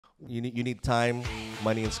you need time,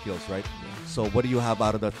 money, and skills, right? So what do you have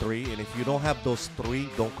out of the three? And if you don't have those three,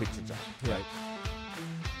 don't quit your job, right?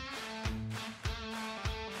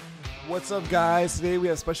 What's up, guys? Today we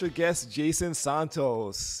have special guest Jason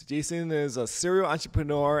Santos. Jason is a serial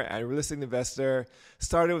entrepreneur and real estate investor.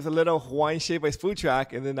 Started with a little Hawaiian shaved ice food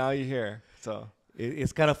truck, and then now you're here. So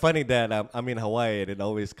it's kind of funny that I'm in Hawaii, and it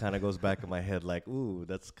always kind of goes back in my head, like, ooh,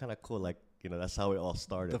 that's kind of cool. Like, you know, that's how it all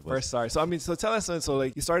started. The first start. So tell us. So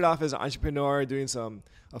like, you started off as an entrepreneur, doing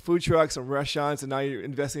a food truck, some restaurants, and now you're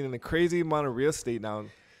investing in a crazy amount of real estate now.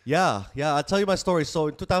 Yeah. I'll tell you my story. So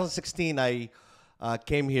in 2016, I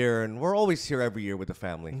came here, and we're always here every year with the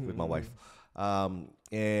family, with my wife.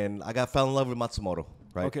 And I fell in love with Matsumoto,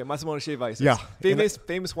 right? Okay, Matsumoto Shave Ice. Yeah.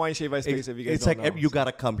 Famous Hawaiian shave ice place. If you guys it's don't like know. you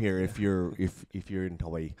gotta come here if you're in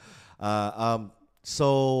Hawaii.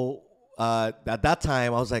 So at that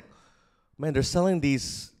time, I was like, man, they're selling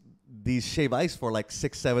these shave ice for like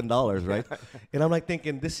 $6-7, right? And I'm like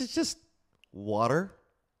thinking, this is just water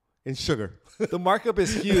and sugar. The markup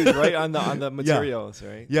is huge, right, on the materials,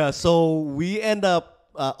 right? Yeah, so we end up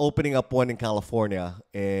opening up one in California,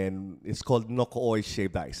 and it's called Noko'oi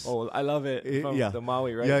Shaved Ice. Oh, I love it. From the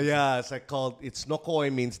Maui, right? Yeah. It's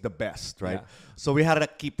Noko'oi means the best, right? Yeah. So we had to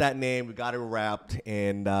keep that name. We got it wrapped,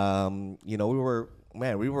 and we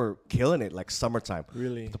were killing it like summertime.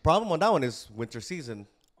 Really? The problem on that one is winter season.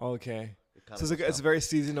 Okay. So it's a very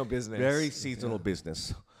seasonal business. Very seasonal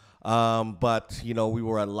business. But we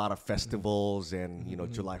were at a lot of festivals,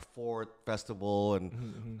 and July 4th festival,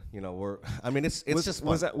 and it's just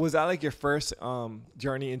fun. Was that like your first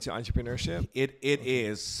journey into entrepreneurship? It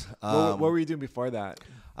is. What were you doing before that?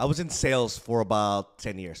 I was in sales for about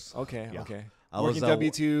 10 years. Okay. Working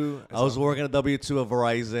W2. I was working at W2 at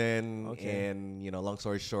Verizon, Okay. and long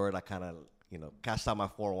story short, I kind of cashed out my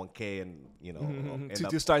 401k and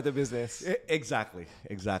to start the business. Exactly.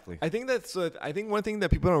 I think one thing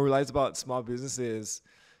that people don't realize about small businesses,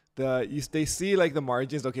 they see like the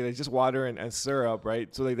margins. Okay, they're just water and syrup,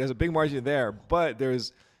 right? So like there's a big margin there, but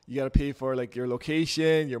you got to pay for like your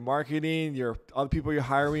location, your marketing, your other people you're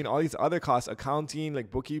hiring, all these other costs, accounting,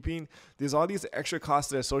 like bookkeeping. There's all these extra costs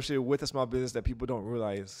that are associated with a small business that people don't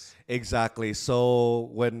realize. Exactly. So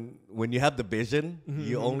when you have the vision,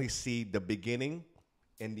 you only see the beginning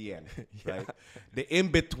and the end, right? The in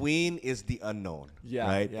between is the unknown,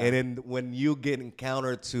 right? Yeah. And then when you get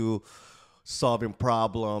encountered to solving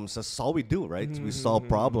problems, that's all we do, right? We solve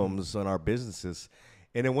problems on our businesses.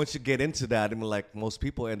 And then once you get into that, like most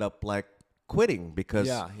people end up like quitting because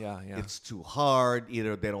it's too hard.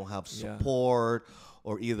 Either they don't have support,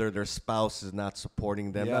 or either their spouse is not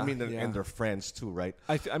supporting them. And their friends too, right?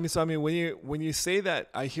 When you say that,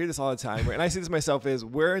 I hear this all the time, right? And I see this myself is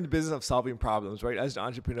we're in the business of solving problems, right? As an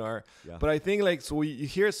entrepreneur. Yeah. But I think you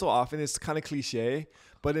hear it so often, it's kind of cliche.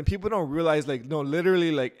 But then people don't realize, like, no,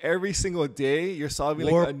 literally, like every single day you're solving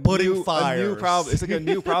like a new problem. It's like a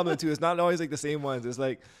new problem too. It's not always like the same ones. It's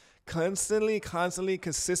like constantly,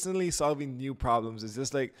 consistently solving new problems. It's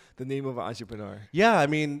just like the name of an entrepreneur. Yeah, I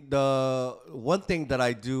mean, the one thing that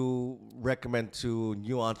I do recommend to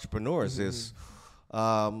new entrepreneurs is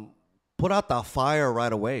put out the fire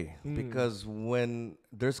right away, because when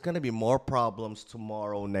there's going to be more problems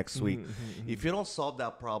tomorrow, next week, if you don't solve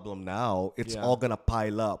that problem now, it's all going to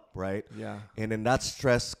pile up, right? Yeah. And then that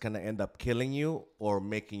stress can end up killing you or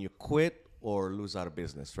making you quit or lose out of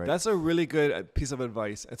business, right? That's a really good piece of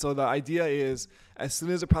advice. And so the idea is, as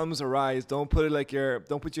soon as the problems arise, don't put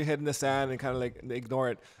your head in the sand and kind of like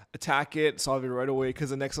ignore it. Attack it, solve it right away,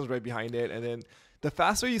 because the next one's right behind it. And then the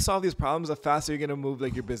faster you solve these problems, the faster you're going to move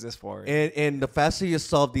like your business forward. And the faster you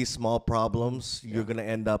solve these small problems, you're going to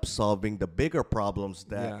end up solving the bigger problems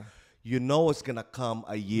that it's going to come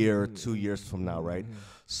a year, 2 years from now, right?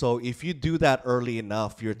 So if you do that early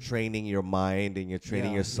enough, you're training your mind and you're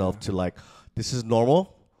training yourself to like, this is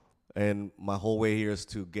normal. And my whole way here is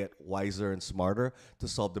to get wiser and smarter to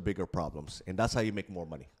solve the bigger problems. And that's how you make more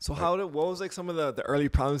money. So what was like some of the early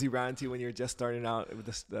problems you ran into when you were just starting out with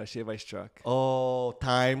the shave ice truck? Oh,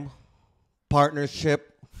 time,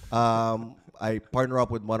 partnership. I partner up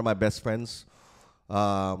with one of my best friends.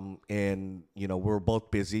 And, we're both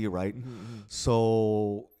busy, right?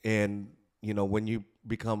 So, and, when you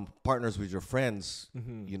become partners with your friends,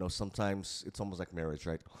 sometimes it's almost like marriage,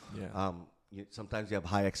 right? Yeah. Sometimes you have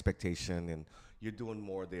high expectation and you're doing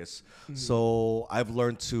more of this. So I've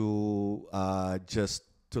learned to just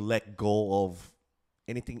to let go of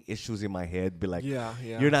anything issues in my head. Be like,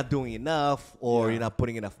 you're not doing enough, or you're not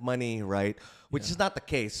putting enough money, right? which is not the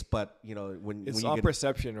case. But when it's when all you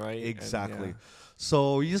perception, right? exactly. And,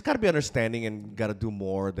 So you just got to be understanding and got to do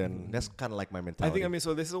more. Then that's kind of like my mentality. I think,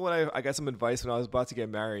 so this is what I got some advice when I was about to get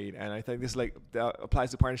married. And I think this like that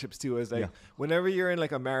applies to partnerships too, is like whenever you're in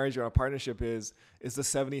like a marriage or a partnership is the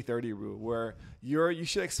 70-30 rule, where you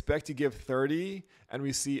should expect to give 30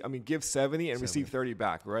 and give 70 and receive 30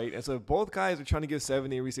 back, right? And so if both guys are trying to give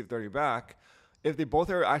 70 and receive 30 back, if they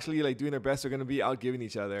both are actually like doing their best, they're going to be out giving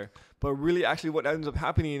each other. But really, actually, what ends up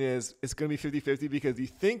happening is it's going to be 50-50 because you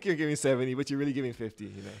think you're giving 70, but you're really giving 50.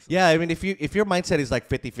 So. Yeah, I mean, if your mindset is like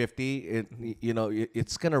 50-50,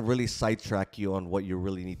 it's going to really sidetrack you on what you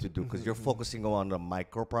really need to do because you're focusing on the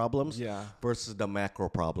micro problems versus the macro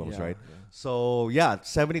problems, right? Yeah. So,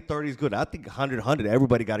 70-30 is good. I think 100-100,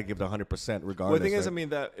 everybody got to give the 100% regardless. Well, the thing is,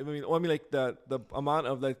 like the amount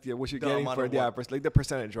of like what you're getting for like the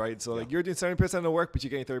percentage, right? So like you're doing 70% of the work, but you're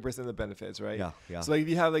getting 30% of the benefits, right? Yeah. So like if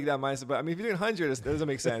you have like that mindset, but I mean, if you're doing 100, it doesn't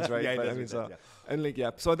make sense, right?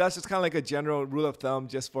 So that's just kind of like a general rule of thumb,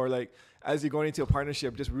 just for like as you're going into a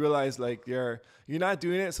partnership, just realize like you're not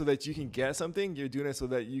doing it so that you can get something. You're doing it so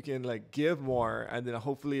that you can like give more, and then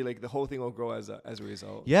hopefully like the whole thing will grow as a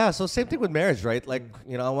result. Yeah. So same thing with marriage, right? Like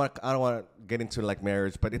I don't want to get into like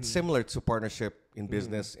marriage, but it's similar to partnership in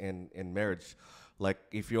business and in marriage. Like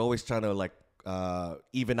if you're always trying to like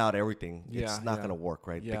even out everything, it's not gonna work,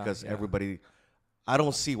 right? Because everybody. I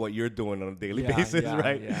don't see what you're doing on a daily basis,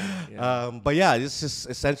 right? But it's just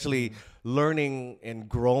essentially learning and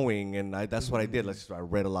growing, and that's what I did. I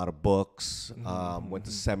read a lot of books, went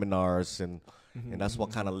to seminars, and that's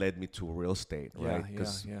what kind of led me to real estate, right?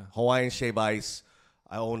 Because Hawaiian Shave Ice,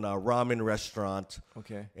 I own a ramen restaurant.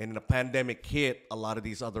 Okay. And the pandemic hit, a lot of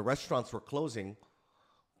these other restaurants were closing.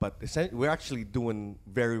 But we're actually doing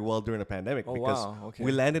very well during the pandemic because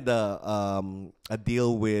we landed a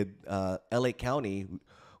deal with LA County,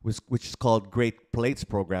 which is called Great Plates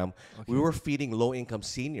Program. Okay. We were feeding low-income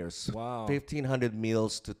seniors 1,500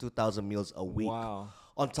 meals to 2,000 meals a week. Wow.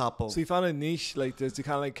 On top of, so you found a niche like this to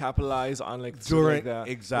kind of like capitalize on like during like that.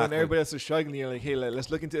 Exactly when everybody else is struggling. You're like, hey,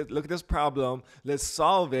 let's look at this problem, let's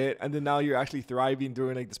solve it, and then now you're actually thriving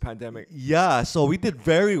during like this pandemic. Yeah, so we did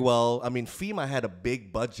very well. I mean, FEMA had a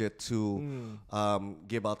big budget to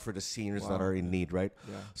give out for the seniors that are in need, right?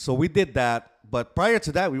 Yeah. So we did that, but prior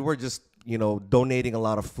to that, we were just donating a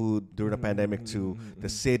lot of food during the pandemic to the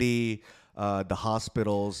city. The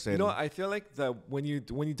hospitals, and I feel like that when you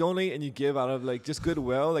donate and you give out of like just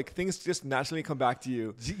goodwill, like things just naturally come back to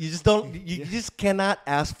you. You just don't. You just cannot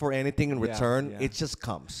ask for anything in return. It just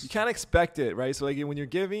comes. You can't expect it, right? So like when you're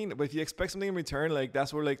giving, but if you expect something in return, like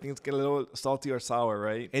that's where like things get a little salty or sour,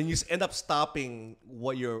 right? And you end up stopping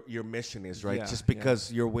what your mission is, right? Just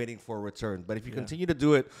because you're waiting for a return. But if you continue to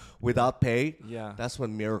do it without pay, that's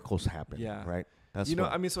when miracles happen, right? That's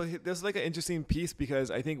so there's like an interesting piece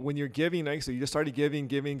because I think when you're giving, like, so you just started giving,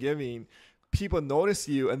 people notice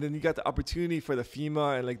you, and then you got the opportunity for the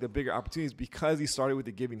FEMA and like the bigger opportunities because you started with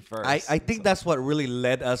the giving first. I think that's what really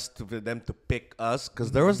led us to them to pick us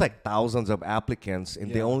because there was like thousands of applicants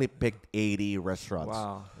and they only picked 80 restaurants.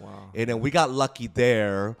 Wow. And then we got lucky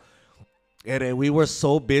there. And then we were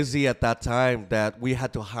so busy at that time that we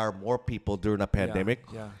had to hire more people during the pandemic.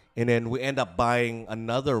 And then we end up buying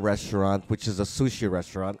another restaurant, which is a sushi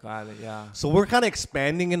restaurant. Got it, So we're kind of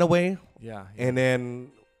expanding in a way. And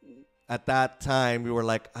then at that time, we were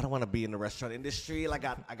like, I don't want to be in the restaurant industry. Like,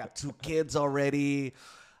 I got 2 kids already.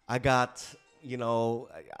 I got,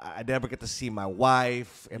 I never get to see my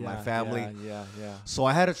wife and my family. So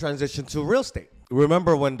I had to transition to real estate.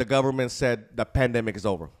 Remember when the government said the pandemic is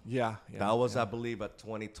over? That was, I believe, at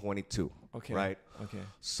 2022. Okay. Right? Okay.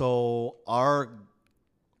 So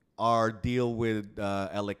our deal with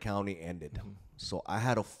LA County ended. So I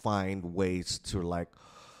had to find ways to like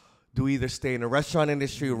either stay in the restaurant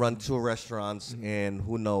industry, run 2 restaurants, and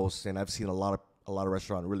who knows? And I've seen a lot of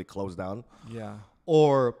restaurants really close down.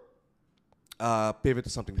 Or pivot to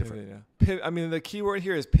something different. Pivot, I mean, the key word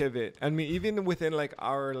here is pivot. I mean, even within like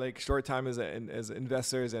our like short time as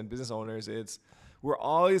investors and business owners, we're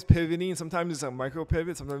always pivoting. Sometimes it's a micro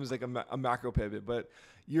pivot, sometimes it's like a macro pivot. But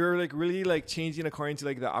you're like really like changing according to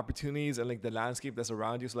like the opportunities and like the landscape that's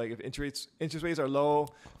around you. So like if interest rates are low,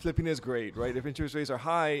 flipping is great, right? If interest rates are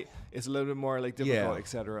high, it's a little bit more like difficult, et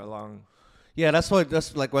cetera, along. Yeah, that's like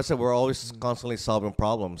what I said. We're always constantly solving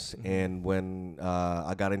problems. And when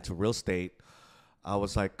I got into real estate, I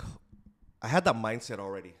was like, I had that mindset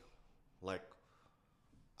already. Like,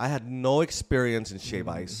 I had no experience in shave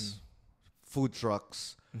ice, food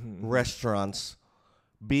trucks, restaurants,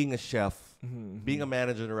 being a chef, being a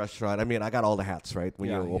manager in a restaurant. I mean, I got all the hats, right?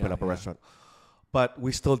 When you open up a restaurant. but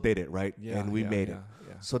we still did it, right? Yeah, and we made it.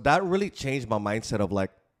 Yeah. So that really changed my mindset of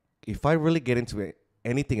like, if I really get into it,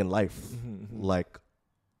 anything in life, like,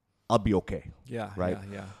 I'll be okay. Yeah. Right.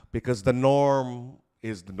 Yeah. Because the norm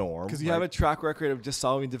is the norm. Because you have a track record of just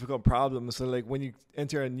solving difficult problems. So like when you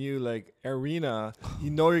enter a new like arena, you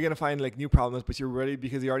know you're gonna find like new problems, but you're ready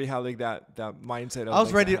because you already have like that mindset. Of, I was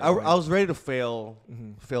like, ready. I was ready to fail,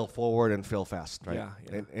 fail forward, and fail fast. Right.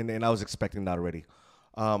 Yeah. And I was expecting that already.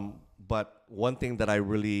 But one thing that I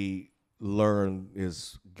really learned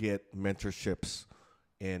is get mentorships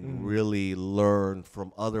and really learn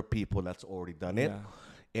from other people that's already done it,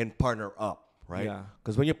 and partner up. Right?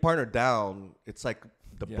 Because when you partner down, it's like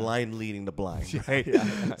the blind leading the blind, right?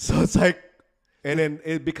 So it's like, and then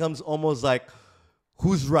it becomes almost like,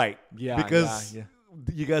 who's right? Because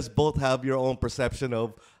you guys both have your own perception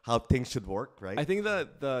of how things should work, right? I think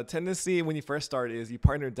that the tendency when you first start is you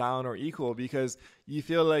partner down or equal because you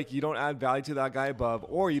feel like you don't add value to that guy above,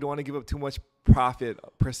 or you don't want to give up too much profit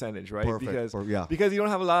percentage, right? Perfect. Because you don't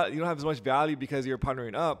have as much value because you're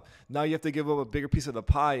partnering up. Now you have to give up a bigger piece of the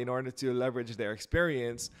pie in order to leverage their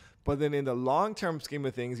experience. But then in the long-term scheme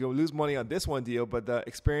of things, you'll lose money on this one deal, but the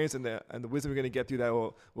experience and the wisdom you're going to get through that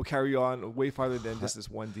will carry you on way farther than just this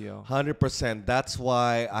one deal. 100%. That's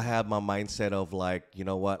why I have my mindset of like, you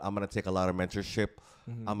know what? I'm going to take a lot of mentorship.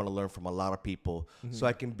 I'm going to learn from a lot of people so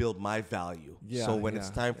I can build my value. So when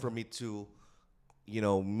it's time for me to,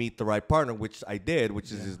 meet the right partner, which I did,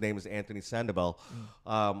 which is his name is Anthony Sandoval.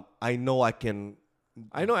 I know I can.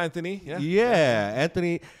 I know Anthony. Yeah,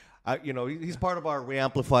 Anthony. He's part of our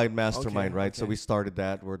Reamplified Mastermind, right? So we started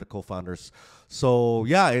that. We're the co-founders. So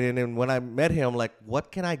yeah, and when I met him, like, what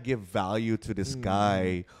can I give value to this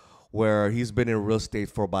guy? Where he's been in real estate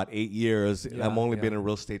for about 8 years, and I've only been in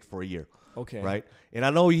real estate for a year. Okay. Right. And I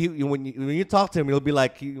know when you talk to him, he'll be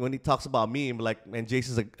like, when he talks about me, he'll be like, man,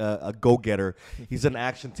 Jason's a go-getter. He's an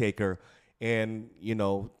action taker. And,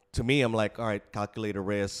 to me, I'm like, all right, calculate a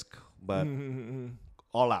risk, but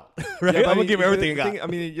all out. Right? I'm going to give everything I got. I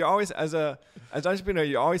mean, you're always, as an entrepreneur,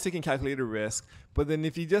 you're always taking calculated risk. But then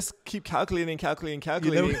if you just keep calculating,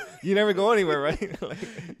 you never go anywhere,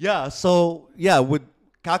 right? So, with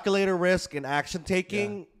calculator risk and action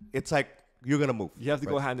taking, it's like, you're going to move. You have to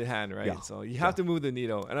go hand in hand, right? So you have to move the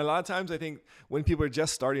needle. And a lot of times I think when people are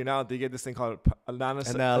just starting out, they get this thing called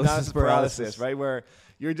analysis paralysis, right? Where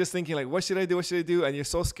you're just thinking like, what should I do? And you're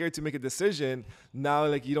so scared to make a decision. Now,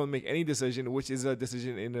 like, you don't make any decision, which is a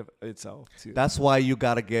decision in of itself too. That's why you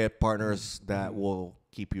got to get partners that will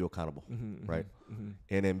keep you accountable, right?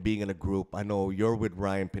 And then being in a group, I know you're with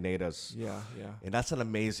Ryan Pineda's. And that's an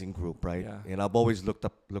amazing group, right? And I've always looked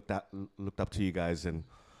up to you guys, and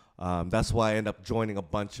that's why I end up joining a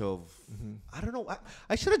bunch of. I don't know.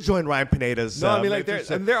 I should have joined Ryan Pineda's. No, I mean, like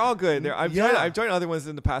they're all good. I've joined other ones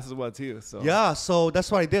in the past as well too. So so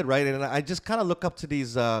that's what I did, right? And I just kind of look up to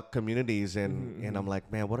these communities, and I'm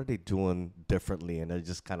like, man, what are they doing differently? And I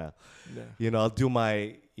just kind of, I'll do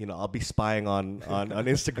my, I'll be spying on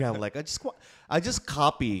Instagram. Like I just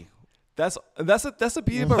copy. That's the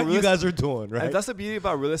beauty about what you guys are doing, right? And that's the beauty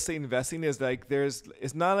about real estate investing is like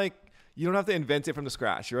it's not like. You don't have to invent it from the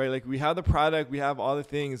scratch, right? Like we have the product, we have all the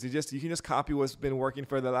things. You can just copy what's been working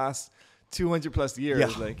for the last 200 plus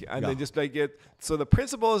years, then just like so the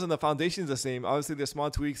principles and the foundation is the same. Obviously, there's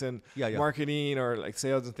small tweaks in marketing or like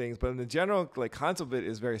sales and things, but in the general like concept of it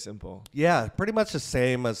is very simple. Yeah, pretty much the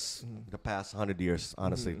same as the past 100 years,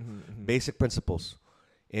 honestly. Basic principles.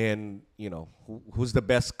 And who's the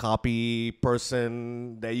best copy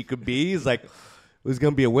person that you could be is like. Who's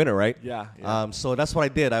going to be a winner, right? Yeah. So that's what I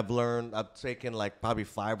did. I've taken like probably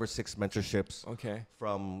 5 or 6 mentorships. Okay.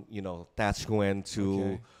 From, Thatch Nguyen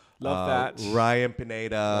to Love Thatch. Ryan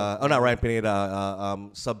Pineda. Not Ryan Pineda.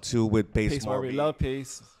 Sub 2 with Pace Marby. Love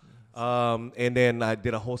Pace. And then I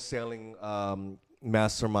did a wholesaling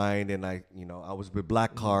mastermind, and I was with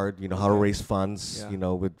Black Card, how to raise funds,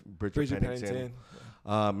 with Bridget Pennington.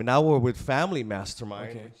 And now we're with Family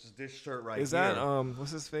Mastermind, which is this shirt right here. Is that what's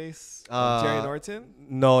his face? Jerry Norton?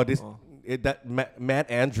 No, Matt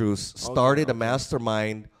Andrews started a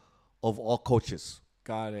mastermind of all coaches.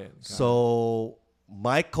 Got it. So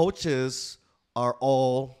my coaches are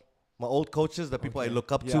all my old coaches, the people I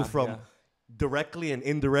look up to from directly and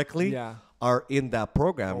indirectly are in that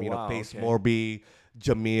program. Pace Morby,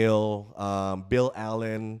 Jamil, Bill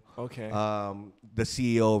Allen. The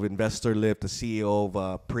CEO of Investor Lift, the CEO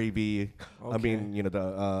of Privy. I mean,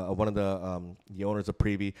 one of the owners of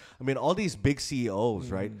Privy. I mean, all these big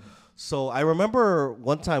CEOs, right? So I remember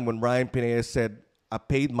one time when Ryan Pineda said, I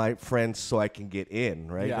paid my friends so I can get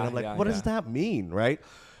in, right? And I'm like, what does that mean, right?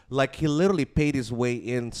 Like he literally paid his way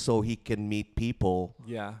in so he can meet people.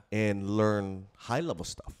 Yeah. And learn high level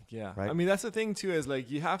stuff. Yeah. Right. I mean, that's the thing too, is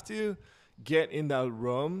like you have to get in that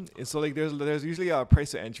room. And so like there's usually a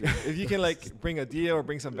price to entry. If you can like bring a deal or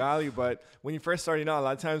bring some value, but when you first starting out, a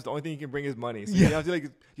lot of times the only thing you can bring is money. So you have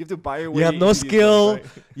to buy your way. You have no skill.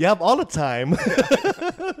 Things, right? You have all the time.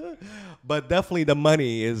 But definitely the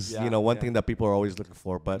money is, one thing that people are always looking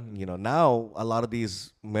for. But, now a lot of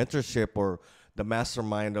these mentorship or the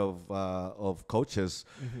mastermind of coaches,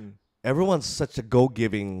 everyone's such a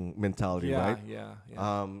go-giving mentality, right?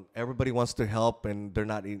 Yeah. Everybody wants to help, and they're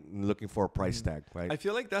not looking for a price tag, right? I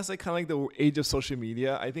feel like that's like kind of like the age of social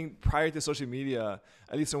media. I think prior to social media,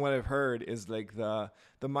 at least from what I've heard, is like the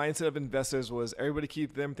mindset of investors was everybody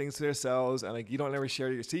keep them things to themselves, and like you don't ever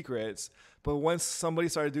share your secrets. But once somebody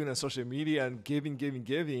started doing it on social media and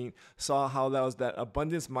giving, saw how that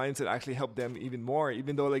abundance mindset actually helped them even more.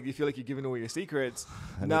 Even though like you feel like you're giving away your secrets,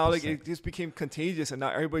 100%. Now like it just became contagious, and now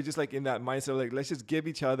everybody just like in that mindset of like let's just give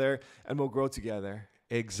each other and we'll grow together.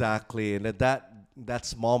 Exactly, and that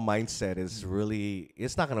small mindset is really,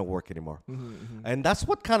 it's not gonna work anymore. And that's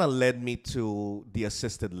what kind of led me to the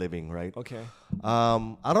assisted living, right? Okay.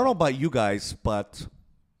 I don't know about you guys, but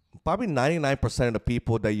probably 99% of the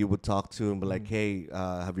people that you would talk to and be like, hey,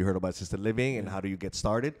 have you heard about assisted living and how do you get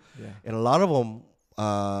started? Yeah. And a lot of them,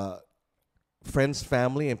 friends,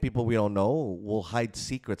 family, and people we don't know will hide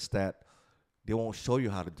secrets that they won't show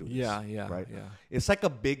you how to do this. Right? Yeah. It's like a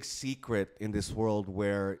big secret in this world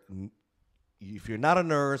where if you're not a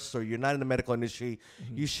nurse or you're not in the medical industry,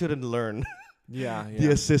 you shouldn't learn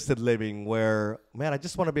the assisted living where, man, I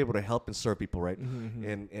just want to be able to help and serve people, right?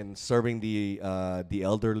 And serving the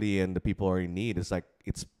elderly and the people who are in need is like,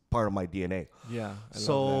 it's part of my DNA. Yeah.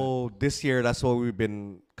 So this year, that's what we've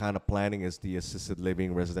been kind of planning is the assisted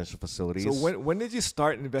living residential facilities. So when did you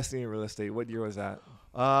start investing in real estate? What year was that?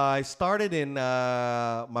 I started in,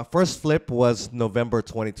 my first flip was November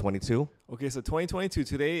 2022. Okay, so 2022.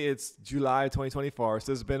 Today it's July 2024.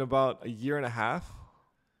 So it's been about a year and a half.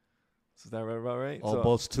 Is that about right?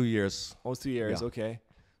 Almost 2 years. Almost 2 years, yeah. Okay.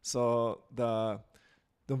 So the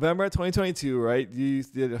November 2022, right? You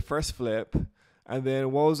did the first flip, and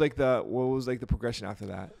then what was like the progression after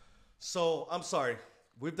that? So I'm sorry,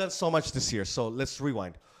 we've done so much this year. So let's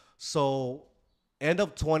rewind. So end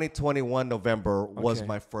of 2021 November was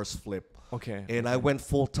my first flip. Okay. And I went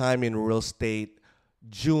full time in real estate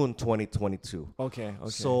June 2022. Okay.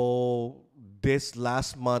 So this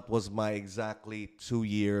last month was my exactly 2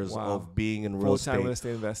 years of being in real estate. Full-time real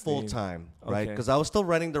estate investing. Full-time, right? Because I was still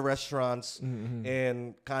running the restaurants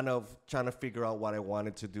and kind of trying to figure out what I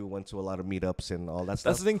wanted to do. Went to a lot of meetups and all that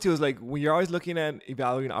stuff. That's the thing too, is like when you're always looking at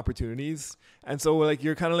evaluating opportunities. And so like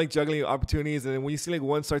you're kind of like juggling opportunities. And then when you see like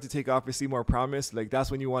one start to take off or see more promise, like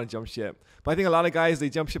that's when you want to jump ship. But I think a lot of guys, they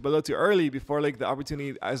jump ship a little too early before like the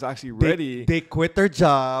opportunity is actually ready. They quit their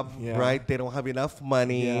job, right? They don't have enough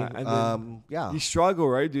money. And you struggle,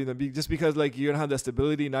 right? Just because like you don't have that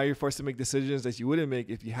stability. Now you're forced to make decisions that you wouldn't make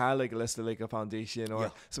if you had like let's say like a foundation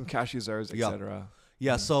or some cash reserves, etc.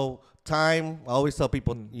 Yeah. So time. I always tell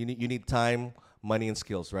people you need time, money, and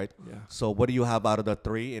skills, right? Yeah. So what do you have out of the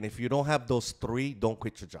three? And if you don't have those three, don't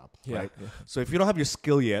quit your job, right? Yeah. So if you don't have your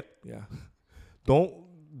skill yet,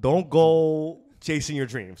 don't go chasing your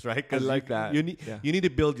dreams, right? I like that. You need to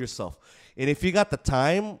build yourself. And if you got the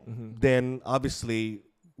time, then obviously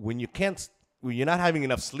when you're not having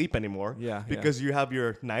enough sleep anymore because you have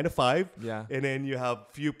your 9 to 5 and then you have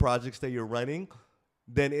few projects that you're running,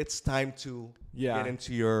 then it's time to get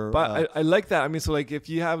into your but I like that. I mean, so like if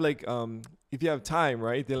you have like if you have time,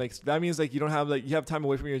 right, then like that means like you don't have like you have time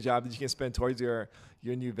away from your job that you can spend towards your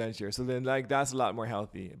new venture. So then like that's a lot more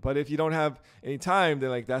healthy. But if you don't have any time, then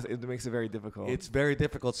like it makes it very difficult. It's very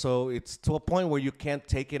difficult. So it's to a point where you can't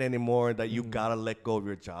take it anymore, that you gotta let go of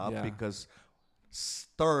your job because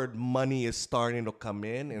third, money is starting to come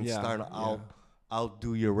in and starting to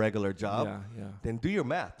outdo your regular job. Then do your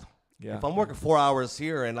math. If I'm working 4 hours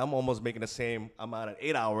here and I'm almost making the same amount at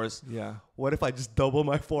 8 hours, what if I just double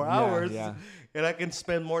my 4 hours and I can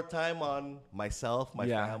spend more time on myself, my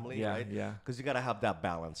family, right? Because you got to have that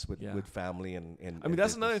balance with family and I mean,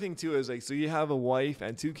 that's business. Another thing too is like, so you have a wife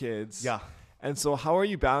and 2 kids. Yeah. And so how are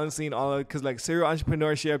you balancing all of it? Because like serial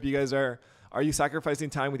entrepreneurship, you guys are you sacrificing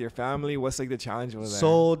time with your family? What's like the challenge with that?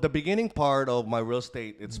 So the beginning part of my real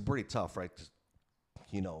estate, it's pretty tough, right?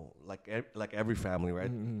 You know, like every family,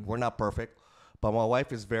 right? We're not perfect, but my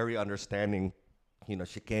wife is very understanding. You know,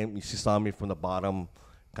 she saw me from the bottom,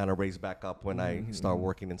 kind of raised back up when I started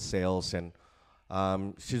working in sales, and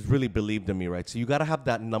she's really believed in me, right? So you got to have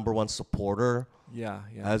that number one supporter,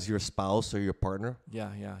 as your spouse or your partner,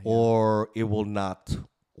 or it will not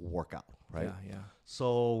work out, right? Yeah.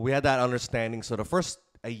 So we had that understanding. So the first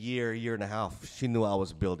a year and a half, she knew I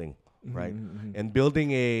was building, right? And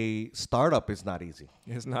building a startup is not easy.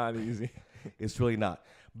 It's not easy. It's really not.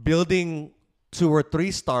 Building 2 or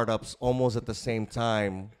 3 startups almost at the same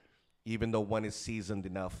time, even though one is seasoned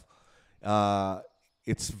enough,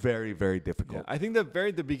 it's very, very difficult. Yeah, I think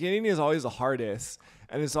the beginning is always the hardest,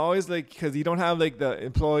 and it's always like because you don't have like the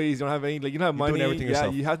employees, you don't have any like you don't have money. Doing everything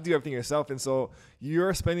yourself. You have to do everything yourself, and so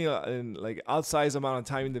you're spending an like outsized amount of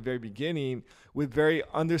time in the very beginning with very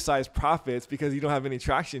undersized profits because you don't have any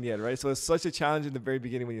traction yet, right? So it's such a challenge in the very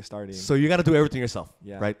beginning when you're starting. So you got to do everything yourself,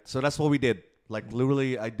 Yeah. right? So that's what we did. Like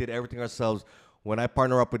literally, I did everything ourselves. When I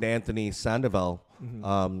partner up with Anthony Sandoval,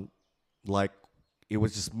 like it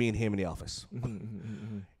was just me and him in the office.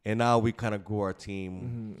 And now we kind of grew our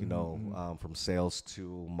team, from sales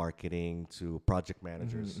to marketing to project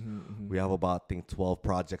managers. We have about, I think, 12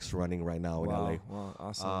 projects running right now in LA. Wow,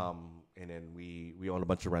 awesome. And then we own a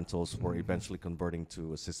bunch of rentals. We're eventually converting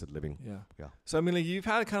to assisted living. Yeah. So, I mean, like you've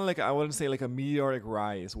had kind of like, I wouldn't say like a meteoric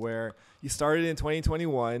rise where you started in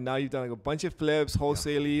 2021. Now you've done like a bunch of flips,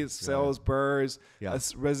 wholesale sales, burrs,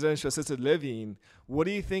 residential assisted living. What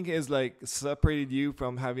do you think is like separated you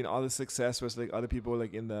from having all the success versus like other people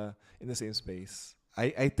like in the same space?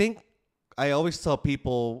 I think I always tell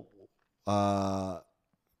people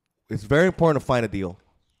it's very important to find a deal,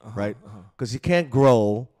 right? Because you can't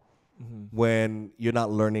grow when you're not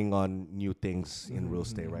learning on new things in real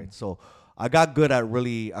estate, right? So I got good at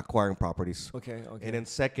really acquiring properties. Okay. And then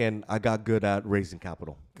second, I got good at raising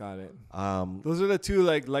capital. Got it. Those are the two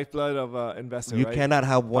like lifeblood of investor. You right? cannot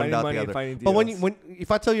have one finding without money the and other. finding But deals. when if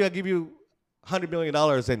I tell you I give you $100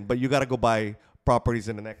 million but you got to go buy properties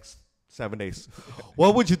in the next 7 days,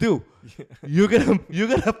 what would you do? You're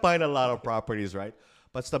gonna find a lot of properties, right?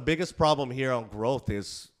 But the biggest problem here on growth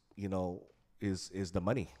is is the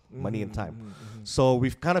money and time. So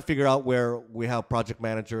we've kind of figured out where we have project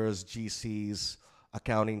managers, GCs,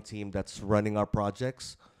 accounting team that's running our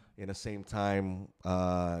projects. In the same time,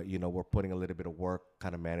 we're putting a little bit of work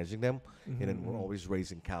kind of managing them, and then we're always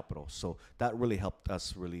raising capital. So that really helped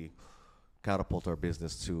us really catapult our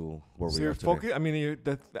business to where we are today. I mean,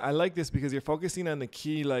 I like this because you're focusing on the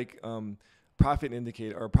key like profit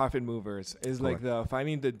indicator or profit movers is Correct. like the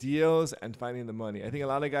finding the deals and finding the money. I think a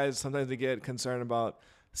lot of guys sometimes they get concerned about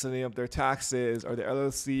setting up their taxes or their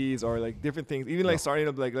LLCs or like different things. Even like starting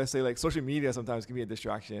up like let's say like social media sometimes can be a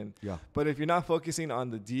distraction. Yeah. But if you're not focusing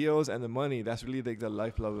on the deals and the money, that's really like the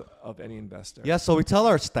lifeblood of any investor. Yeah. So we tell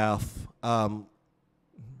our staff,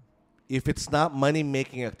 if it's not money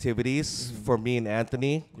making activities for me and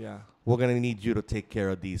Anthony, we're gonna need you to take care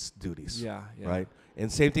of these duties. Yeah. Right. And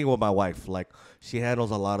same thing with my wife. Like she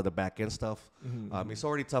handles a lot of the back end stuff. It's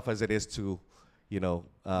already tough as it is to,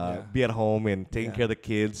 be at home and taking care of the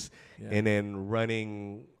kids, and then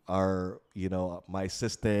running our, my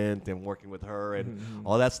assistant and working with her and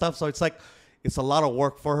all that stuff. So it's like it's a lot of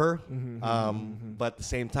work for her. But at the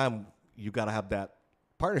same time, you got to have that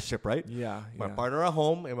partnership, right? My partner at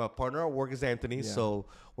home and my partner at work is Anthony. So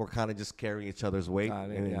we're kind of just carrying each other's weight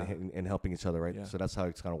and helping each other, right? So that's how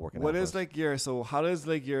it's kind of working. What is like how does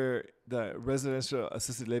like the residential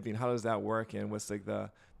assisted living, how does that work, and what's like the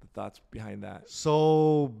thoughts behind that?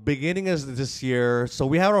 So beginning of this year, so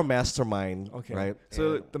we have our mastermind, right?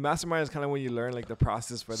 So the mastermind is kind of when you learn like the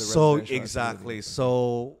process for the residential. Exactly.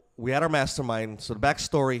 So we had our mastermind. So the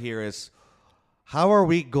backstory here is, how are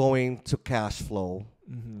we going to cash flow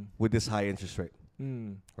with this high interest rate,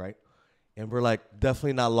 right? And we're like,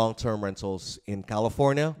 definitely not long-term rentals in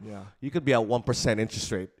California. You could be at 1%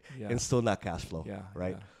 interest rate and still not cash flow,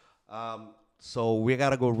 right? So we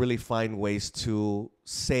got to go really find ways to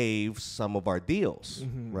save some of our deals,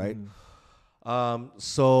 right?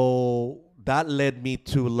 So that led me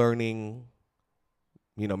to learning,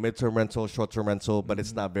 midterm rental, short-term rental, but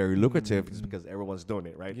it's not very lucrative. It's because everyone's doing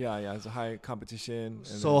it, right? It's a high competition.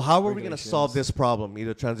 So how are we going to solve this problem?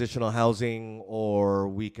 Either transitional housing, or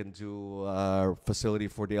we can do a facility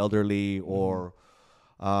for the elderly, or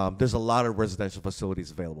there's a lot of residential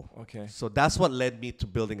facilities available. So that's what led me to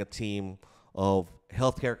building a team of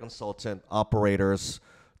healthcare consultant operators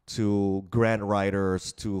to grant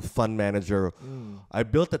writers to fund manager. I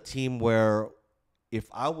built a team where if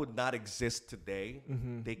I would not exist today,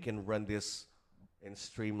 they can run this and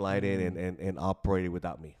streamline it and operate it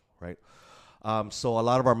without me, right? So a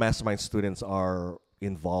lot of our mastermind students are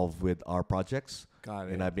involved with our projects. Got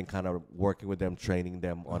it. And I've been kind of working with them, training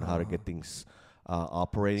them on how to get things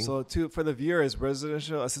operating. So for the viewers,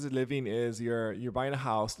 residential assisted living is you're buying a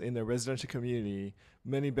house in a residential community,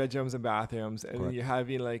 many bedrooms and bathrooms, and then you're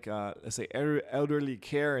having like let's say elderly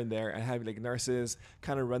care in there, and having like nurses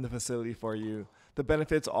kind of run the facility for you. The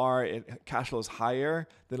benefits are cash flow is higher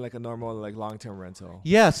than like a normal like long-term rental.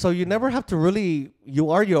 Yeah, so you never have to really, you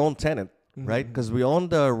are your own tenant, right? Because we own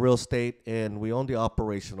the real estate and we own the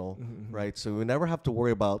operational, right? So we never have to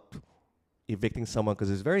worry about evicting someone,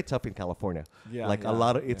 because it's very tough in California. Yeah, like a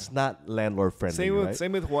lot of it's not landlord friendly.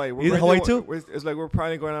 Same with Hawaii. In Hawaii too. It's like we're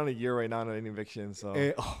probably going on a year right now on an eviction. So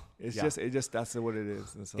it's just that's what it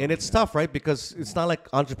is. And, so, and it's tough, right? Because it's not like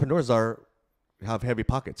entrepreneurs have heavy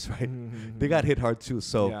pockets, right? They got hit hard too.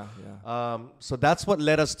 So so that's what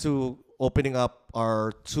led us to opening up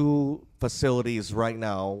our 2 facilities right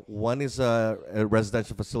now. One is a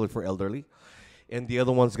residential facility for elderly, and the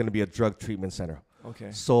other one's going to be a drug treatment center.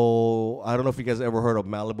 Okay. So I don't know if you guys ever heard of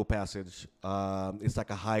Malibu Passage. It's like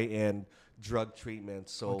a high-end drug treatment.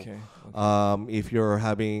 So if you're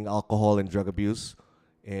having alcohol and drug abuse,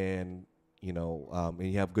 and and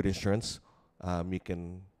you have good insurance, you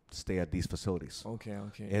can stay at these facilities. Okay.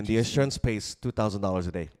 And the insurance pays $2,000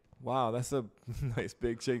 a day. Wow, that's a nice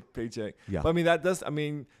big paycheck. Yeah. But I mean, that's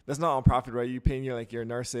not on profit, right? You paying your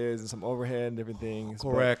nurses and some overhead and different things.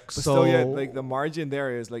 Correct. But still, yeah, like the margin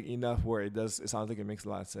there is like enough where it sounds like it makes a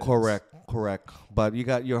lot of sense. Correct. But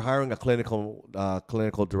you're hiring a clinical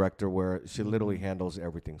director where she literally handles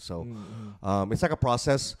everything. So it's like a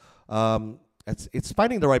process. It's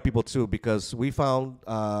finding the right people too, because we found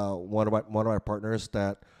one of our partners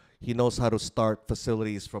that he knows how to start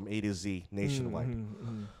facilities from A to Z nationwide.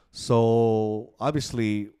 So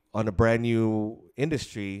obviously, on a brand new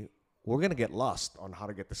industry, we're gonna get lost on how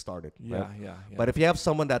to get this started. Yeah. But if you have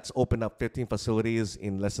someone that's opened up 15 facilities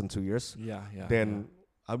in less than 2 years, then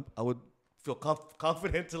I would feel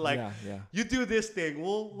confident to you do this thing.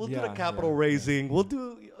 We'll do the capital raising. We'll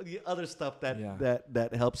do the other stuff that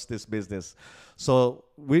helps this business. So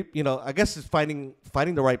I guess it's finding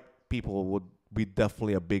the right people would be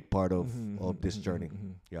definitely a big part of this journey.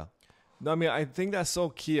 Yeah. No, I mean, I think that's so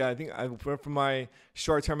key. I think from my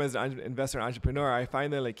short term as an investor and entrepreneur, I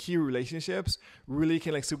find that like key relationships really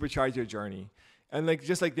can like supercharge your journey. And like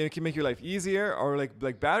just like they can make your life easier, or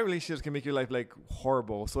like bad relationships can make your life like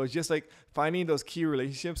horrible. So it's just like finding those key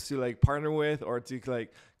relationships to like partner with, or to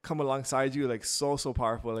like come alongside you, like so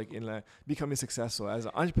powerful, like in like becoming successful as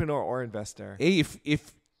an entrepreneur or investor. Hey,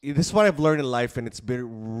 if this is what I've learned in life, and it's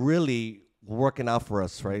been really working out for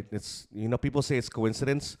us, right? It's people say it's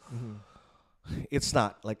coincidence. It's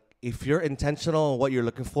not. Like, if you're intentional on what you're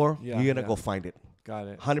looking for, you're gonna go find it. Got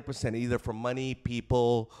it. 100%, either from money,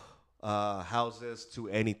 people, houses, to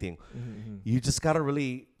anything. You just gotta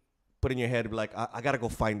really put in your head, be like, I gotta go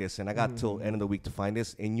find this, and I got till end of the week to find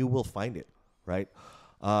this, and you will find it, right?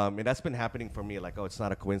 And that's been happening for me. Like, it's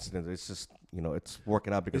not a coincidence. It's just, it's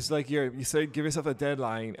working out because it's like you say, give yourself a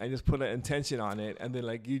deadline and just put an intention on it, and then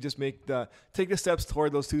like you just take the steps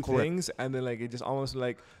toward those two things, and then like it just almost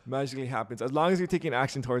like magically happens as long as you're taking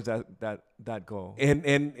action towards that goal. And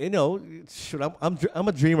I'm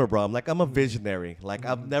a dreamer, bro. I'm a visionary. Like,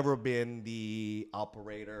 I've never been the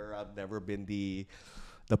operator. I've never been the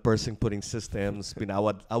person putting systems.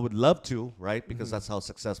 I would love to, right? Because that's how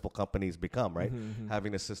successful companies become, right?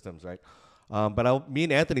 Having the systems, right? But me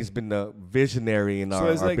and Anthony's been the visionary in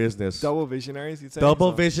our like business. Double visionaries, you'd say?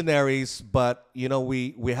 Double visionaries, but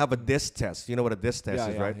we have a DISC test. You know what a DISC test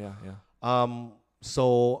is, right? Yeah.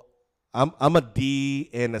 So I'm a D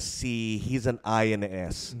and a C. He's an I and an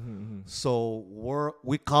S. So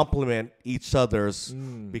we complement each other's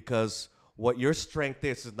because what your strength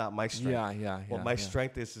is not my strength. What my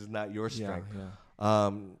strength is not your strength.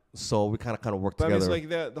 So we kind of work together. I mean,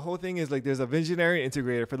 it's like the whole thing is like there's a visionary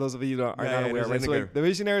integrator for those of you that are not aware, right? So like the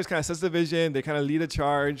visionaries kind of sets the vision, they kind of lead a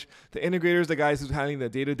charge. The integrators, the guys who's handling the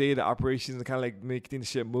day-to-day, the operations, and kind of like making the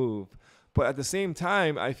shit move. But at the same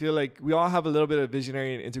time, I feel like we all have a little bit of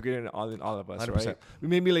visionary and integrator in all of us, 100%. Right? We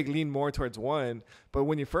maybe like lean more towards one, but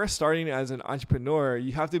when you're first starting as an entrepreneur,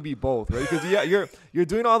 you have to be both, right? Because you're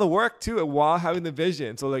doing all the work too while having the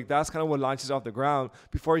vision. So like that's kind of what launches off the ground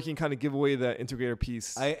before you can kind of give away the integrator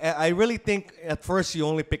piece. I really think at first you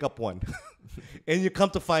only pick up one, and you come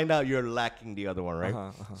to find out you're lacking the other one,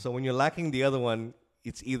 right? So when you're lacking the other one,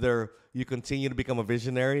 it's either you continue to become a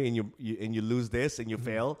visionary and you lose this and you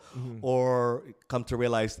fail, or come to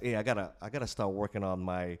realize, hey, I gotta start working on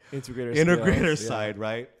my integrator side,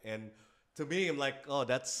 right? And to me, I'm like, oh,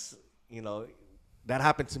 that's that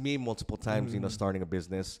happened to me multiple times. Starting a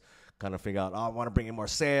business, kind of figure out, I want to bring in more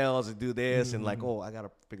sales and do this, and like, oh, I gotta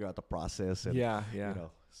figure out the process. And,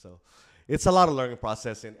 so it's a lot of learning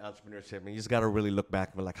process in entrepreneurship. And you just got to really look back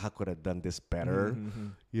and be like, how could I have done this better?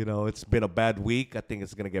 You know, it's been a bad week. I think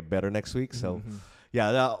it's going to get better next week. So,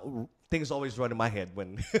 yeah, things always run in my head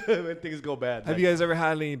when when things go bad. Have you guys ever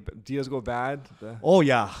had any deals go bad? Oh,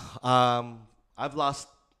 yeah. I've lost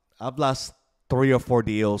 3 or 4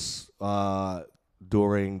 deals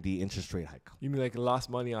during the interest rate hike. You mean like lost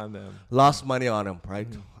money on them? Lost money on them, right?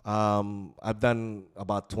 I've done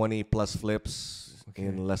about 20 plus flips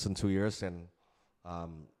in less than 2 years, and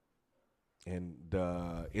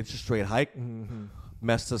the interest rate hike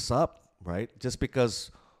messed us up, right? Just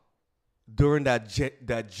because during that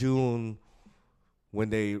June when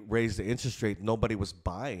they raised the interest rate, nobody was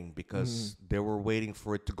buying because they were waiting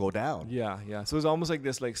for it to go down. Yeah. So it was almost like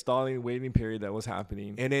this like stalling waiting period that was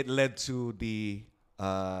happening, and it led to the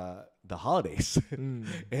holidays. And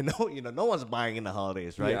no one's buying in the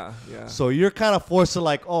holidays, right? Yeah. So you're kind of forced to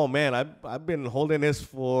like, oh man, I've been holding this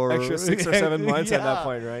for extra 6 or 7 months at that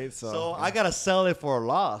point, right? So I gotta sell it for a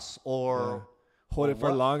loss or hold it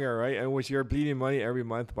for longer, right? And which you're bleeding money every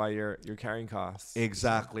month by your carrying costs.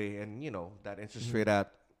 Exactly. And that interest rate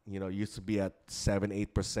at used to be at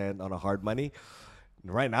 7-8% on a hard money.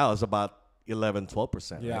 Right now it's about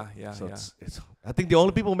 11-12%. Yeah, right? yeah. So it's I think the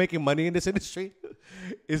only people making money in this industry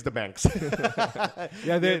is the banks.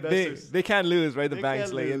 Yeah, they can't lose, right? The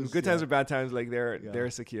banks, like in good times or bad times, like they're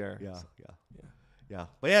secure. Yeah.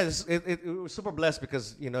 But yeah, it was super blessed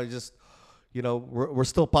because we're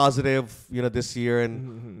still positive this year,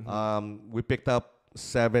 and we picked up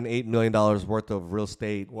 $7-8 million worth of real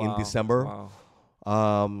estate in December.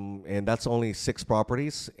 And that's only 6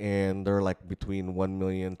 properties, and they're like between $1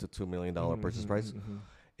 million to $2 million purchase price,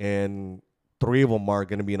 and 3 of them are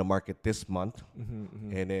going to be in the market this month,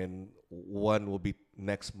 and then 1 will be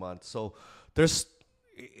next month. So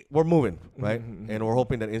we're moving, right? And we're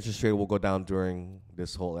hoping that interest rate will go down during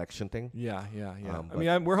this whole election thing. Yeah. I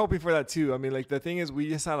mean, we're hoping for that too. I mean, like the thing is, we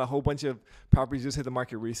just had a whole bunch of properties just hit the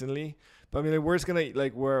market recently. But I mean, like, we're just gonna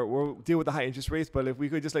we'll deal with the high interest rates. But if we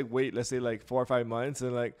could just wait, let's say 4 or 5 months,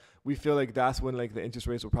 and we feel like that's when the interest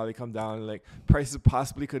rates will probably come down, and prices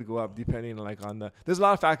possibly could go up depending on the. There's a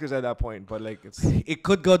lot of factors at that point, but it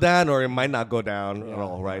could go down or it might not go down at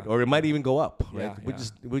all, right? Or it might even go up, right?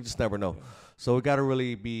 We just never know. So we gotta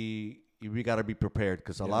be prepared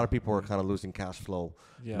because a lot of people are kind of losing cash flow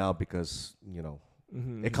now because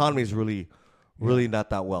economy is really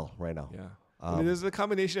not that well right now. Yeah. I mean, there's a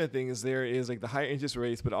combination of things. There is the higher interest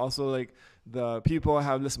rates, but also the people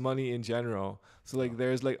have less money in general. So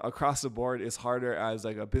there's across the board, it's harder as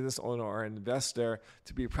a business owner or an investor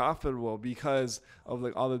to be profitable because of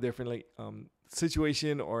all the different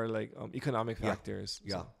situation or economic factors.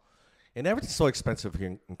 Yeah. So. And everything's so expensive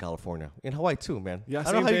here in California. In Hawaii too, man. Yeah,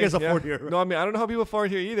 I don't know how you guys afford here. No, I mean, I don't know how people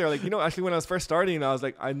afford here either. Actually, when I was first starting, I was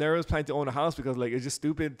I never was planning to own a house because it's just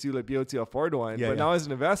stupid to be able to afford one. But now as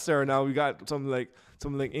an investor, now we got some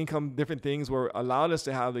income, different things were allowed us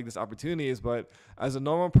to have these opportunities. But as a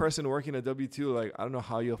normal person working a W-2, I don't know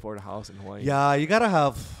how you afford a house in Hawaii. Yeah, you gotta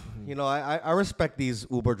have. I respect these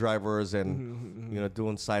Uber drivers and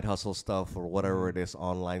doing side hustle stuff or whatever it is,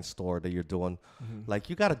 online store that you're doing.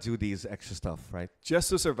 You gotta do these extra stuff, right? Just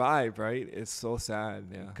to survive, right? It's so sad,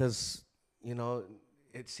 yeah. Because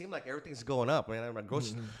it seemed like everything's going up. Man, I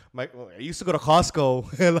used to go to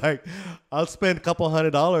Costco and I'll spend a couple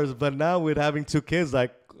 $100, but now with having 2 kids, I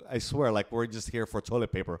swear, we're just here for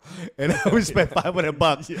toilet paper, and we spent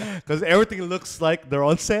 $500 because everything looks like they're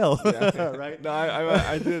on sale, right? No,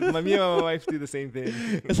 I did. Me and my wife do the same thing.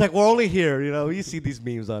 It's we're only here, you see these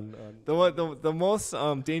memes on. The most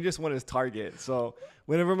dangerous one is Target. So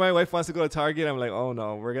whenever my wife wants to go to Target, I'm like, oh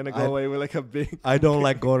no, we're gonna go away with a big. I don't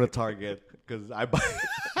like going to Target because I buy.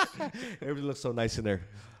 Everything looks so nice in there,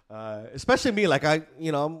 especially me. When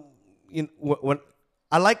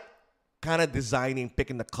I like kind of designing,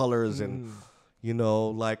 picking the colors and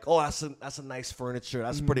that's a nice furniture.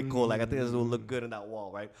 That's pretty cool. I think this will look good in that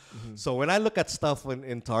wall, right? So when I look at stuff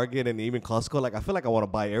in Target and even Costco, I feel like I want to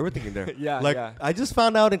buy everything in there. I just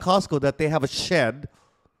found out in Costco that they have a shed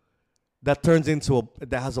that turns into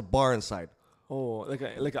that has a bar inside. Oh, like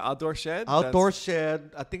an outdoor shed? Outdoor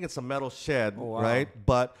shed. I think it's a metal shed, right?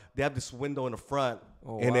 But they have this window in the front,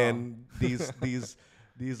 then these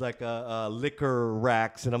liquor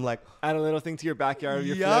racks, and I'm like, add a little thing to your backyard of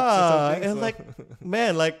your flips or something. And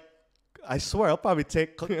man, I swear it'll probably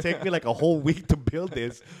take me a whole week to build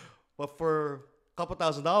this, but for a couple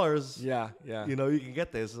 $1,000s, you can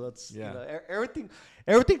get this. So it's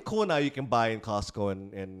everything cool now you can buy in Costco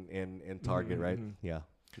and Target, right? Yeah.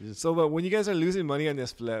 So, but when you guys are losing money on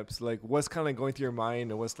these flips, what's kind of going through your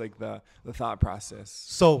mind, and what's the thought process?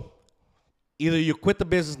 So, either you quit the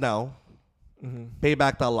business now, pay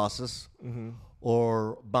back the losses,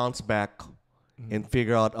 or bounce back and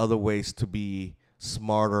figure out other ways to be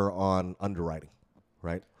smarter on underwriting,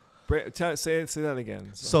 right? Say that again.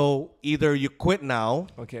 So either you quit now.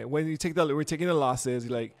 Okay, when we're taking the losses,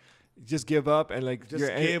 you like just give up and like Just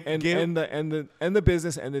end the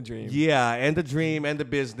business and the dream. Yeah, end the dream, end the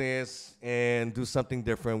business, and do something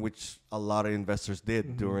different, which a lot of investors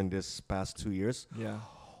did during this past 2 years. Yeah.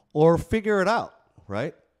 Or figure it out,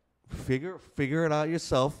 right? Figure it out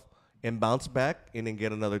yourself and bounce back and then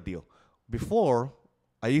get another deal. Before,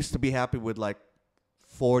 I used to be happy with like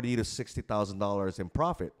 $40,000 to $60,000 in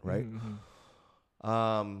profit, right?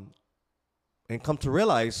 And come to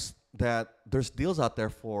realize that there's deals out there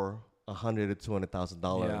for $100,000 to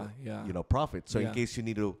 $200,000, profit. So in case you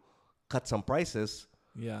need to cut some prices,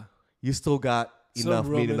 you still got enough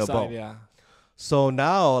meat in the bone. Yeah. So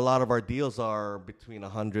now a lot of our deals are between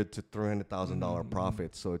 $100,000 to $300,000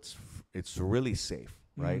 profit. So it's really safe,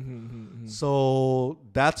 right? So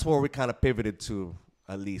that's where we kind of pivoted to,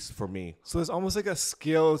 at least for me. So it's almost like a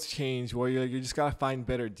skills change where you just gotta find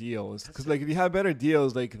better deals. Because like if you have better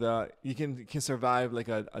deals, like you can survive like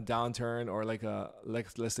a downturn or like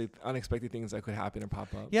let's say unexpected things that could happen and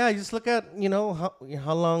pop up. Yeah, you just look at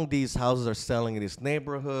how long these houses are selling in this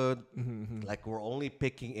neighborhood. Like we're only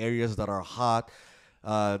picking areas that are hot.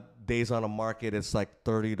 Days on the market, it's like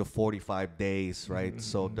 30 to 45 days, right?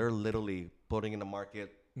 So they're literally putting in the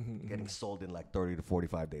market. Getting sold in like 30 to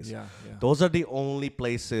 45 days. Yeah. Those are the only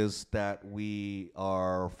places that we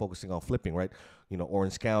are focusing on flipping, right?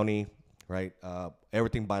 Orange County, right?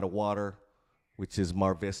 Everything by the water, which is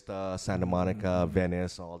Mar Vista, Santa Monica,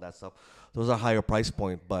 Venice, all that stuff. Those are higher price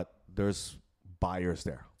point, but there's buyers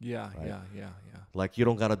there. Yeah, right? yeah. Like you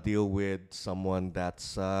don't got to deal with someone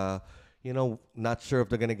that's, not sure if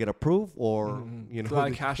they're going to get approved or, a lot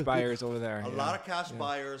of cash buyers over there. A lot of cash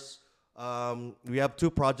buyers. We have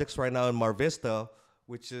 2 projects right now in Mar Vista,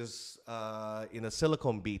 which is in a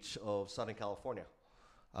Silicon Beach of Southern California.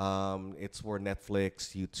 It's where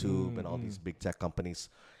Netflix, YouTube, and all these big tech companies.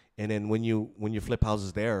 And then when you flip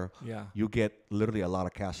houses there, you get literally a lot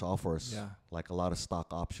of cash offers, like a lot of stock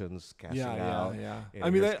options, cashing out. I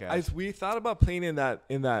mean, we thought about playing in that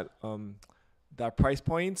price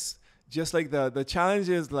points. Just like the challenge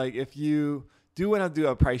is like if you do want to do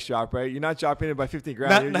a price drop, right? You're not dropping it by 50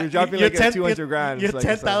 grand. You're dropping like 200 grand. Your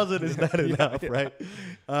 10,000 is not enough, right?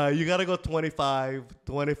 You got to go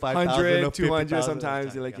 25,000, 200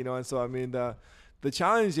 sometimes. And so, I mean, the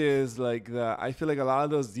challenge is I feel like a lot of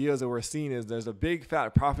those deals that we're seeing is there's a big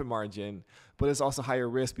fat profit margin, but it's also higher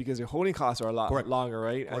risk because your holding costs are a lot longer,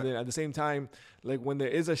 right? Correct. And then at the same time, like when there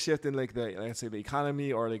is a shift in let's say the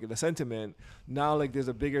economy or like the sentiment, now like there's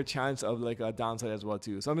a bigger chance of like a downside as well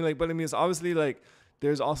too. So I mean it's obviously like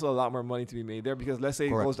there's also a lot more money to be made there because let's say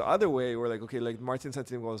it goes the other way where like, okay, like margin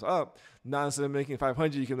sentiment goes up. Now instead of making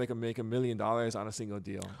 500, you can make $1 million on a single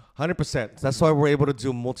deal. 100%. That's why we're able to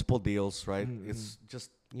do multiple deals, right? It's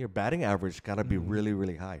just your batting average gotta be really,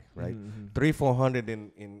 really high, right? 300-400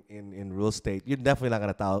 in real estate, you're definitely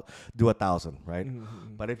not gonna do 1,000, right?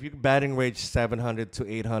 But if your batting range 700 to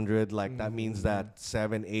 800, like that means that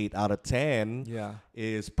 7-8 out of 10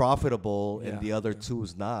 is profitable, and the other 2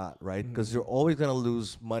 is not, right? Because you're always gonna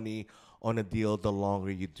lose money on a deal the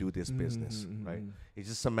longer you do this business, right? It's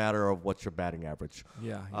just a matter of what's your batting average.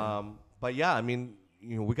 But yeah, I mean,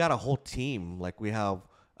 we got a whole team. Like we have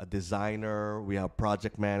a designer, we have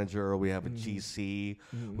project manager, we have a GC,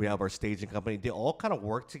 we have our staging company. They all kind of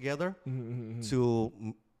work together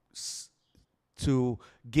to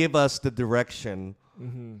give us the direction.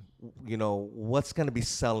 What's going to be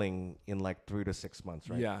selling in like 3 to 6 months,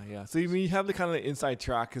 right? Yeah. So you have the kind of inside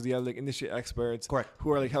track because you have like industry experts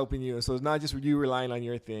who are like helping you. So it's not just you relying on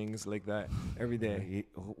your things like that every day.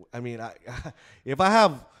 I mean, if I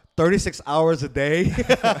have 36 hours a day,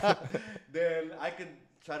 then I could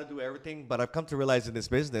try to do everything. But I've come to realize in this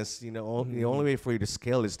business, the only way for you to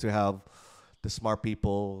scale is to have the smart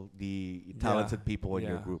people, the talented people in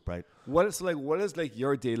your group, right? What does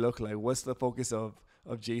your day look like? What's the focus of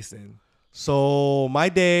Jason? So my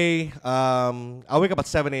day, I wake up at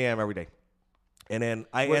 7 a.m. every day. And then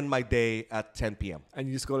I end my day at 10 p.m. And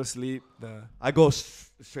you just go to sleep? I go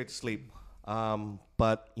straight to sleep.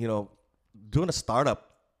 But, doing a startup,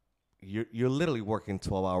 you're literally working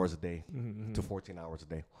 12 hours a day to 14 hours a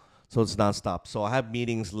day. So it's nonstop. So I have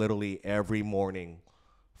meetings literally every morning,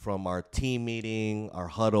 from our team meeting, our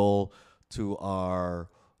huddle, to our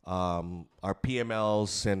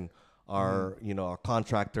PMLs and our our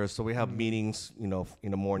contractors. So we have meetings in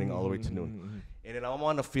the morning all the way to noon. And then I'm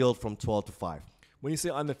on the field from 12 to 5. When you say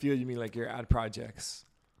on the field, you mean like your ad projects?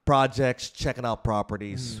 projects, checking out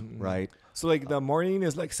properties, right? So like the morning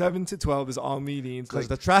is like 7 to 12 is all meetings. Because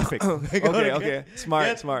like, the traffic. Okay.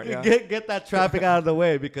 Smart. Yeah. Get that traffic out of the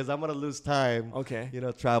way because I'm going to lose time, Okay.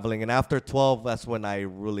 traveling. And after 12, that's when I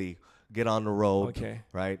really get on the road, Okay.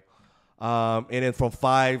 right? And then from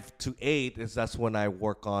 5 to 8 that's when I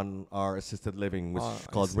work on our assisted living, which is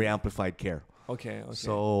called Reamplified Care. Okay.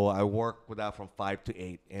 So I work with that from 5 to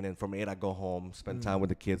 8. And then from 8, I go home, spend time with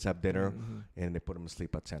the kids, have dinner, and they put them to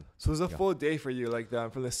sleep at 10. So it's a full day for you, like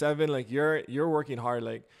from the 7, like you're working hard.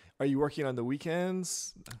 Like, are you working on the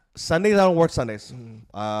weekends? Sundays, I don't work Sundays.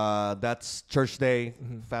 That's church day,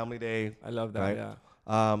 family day. I love that, right? yeah.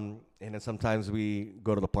 And then sometimes we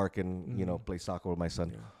go to the park and, play soccer with my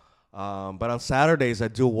son. Yeah. But on Saturdays, I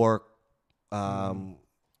do work.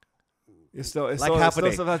 It's still half a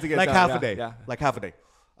day. Like half a day. Yeah. Like half a day.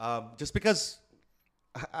 Just because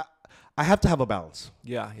I have to have a balance.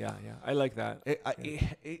 Yeah. I like that.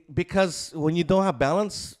 Because when you don't have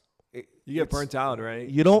balance, you get burnt out, right?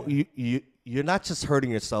 You don't. You're not just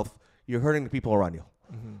hurting yourself. You're hurting the people around you,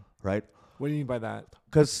 right? What do you mean by that?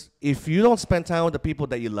 Because if you don't spend time with the people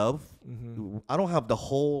that you love, I don't have the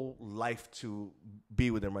whole life to be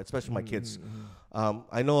with them, right? Especially my kids.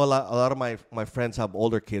 I know a lot of my friends have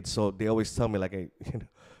older kids, so they always tell me like, hey,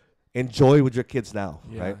 enjoy with your kids now,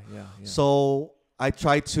 right? Yeah. So I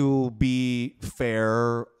try to be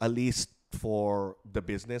fair, at least for the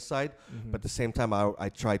business side, but at the same time, I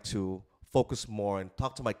try to focus more and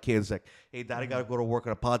talk to my kids like, hey, Daddy got to go to work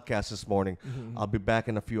on a podcast this morning. I'll be back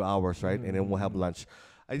in a few hours, right? And then we'll have lunch.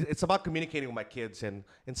 It's about communicating with my kids. And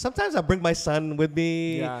sometimes I bring my son with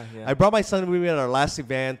me. Yeah. I brought my son with me at our last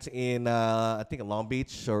event in, I think, in Long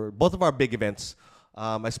Beach, or both of our big events.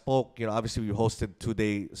 I spoke, obviously we hosted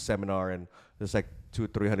 2-day seminar, and there's like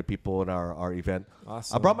 200-300 people in our event.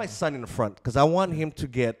 Awesome. I brought my son in the front because I want him to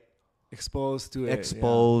get exposed to it.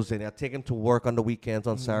 And I take him to work on the weekends,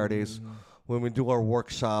 on Saturdays, when we do our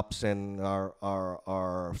workshops and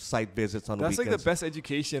our site visits on the weekends. That's like the best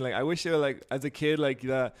education. Like I wish like as a kid, like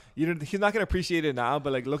he's not gonna appreciate it now,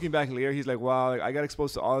 but like looking back later, he's like, wow, like, I got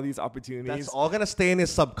exposed to all of these opportunities. That's all gonna stay in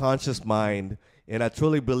his subconscious mind. And I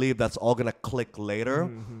truly believe that's all going to click later,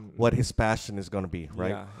 what his passion is going to be,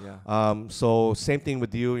 right? Yeah. So same thing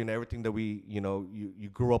with you, everything that we, you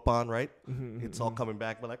grew up on, right? It's all coming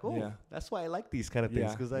back. We're like, that's why I like these kind of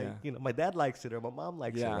things, because my dad likes it or my mom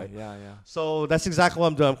likes it, right? Yeah. So that's exactly what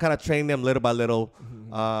I'm doing. I'm kind of training them little by little.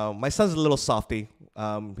 My son's a little softy.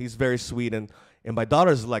 He's very sweet, and my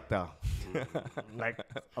daughter's like the, like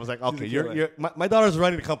I was like, okay, you're my daughter's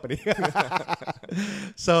running the company,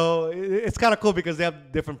 so it's kind of cool because they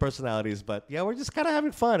have different personalities. But yeah, we're just kind of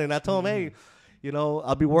having fun. And I told him, hey,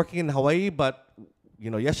 I'll be working in Hawaii, but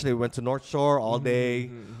yesterday we went to North Shore all day,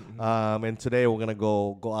 and today we're gonna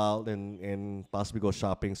go out and possibly go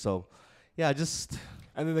shopping. So yeah, just.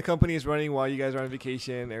 And then the company is running while you guys are on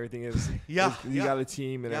vacation. Everything is you got a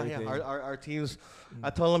team and everything. Yeah, our teams. I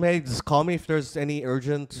told them, hey, just call me if there's any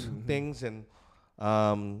urgent things. And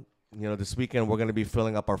this weekend we're gonna be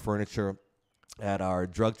filling up our furniture at our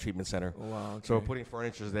drug treatment center. Oh, wow, okay. So we're putting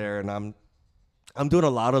furniture there, and I'm doing a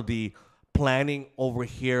lot of the planning over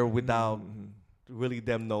here without really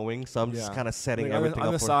them knowing. So I'm just kind of setting like everything up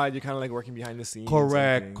on the side. You're kind of like working behind the scenes.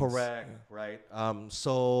 Correct, right.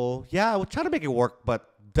 So yeah, we'll try to make it work, but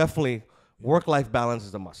definitely work-life balance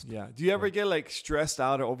is a must. Yeah. Do you ever get like stressed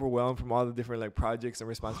out or overwhelmed from all the different like projects and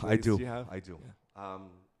responsibilities you have? I do.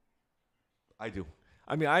 I do.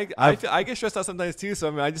 I mean, I get stressed out sometimes too. So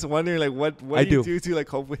I mean, I just wondering like what do you do to like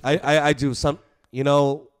cope with? I do some.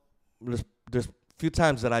 There's a few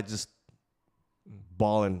times that I just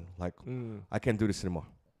bawling like I can't do this anymore,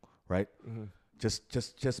 right?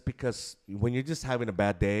 Just because when you're just having a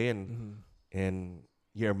bad day and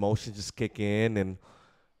your emotions just kick in and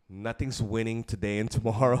nothing's winning today and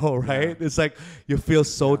tomorrow, right? It's like you feel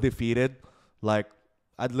so defeated. Like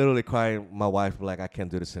I'd literally cry. My wife like, I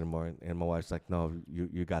can't do this anymore, and my wife's like, no,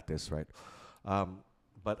 you got this, right?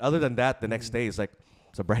 But other than that, the next day is like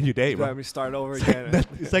it's a brand new day, right? Let me start over again.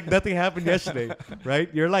 It's like nothing happened yesterday, right?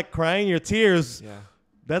 You're like crying your tears. Yeah.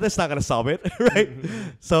 That's not gonna solve it, right?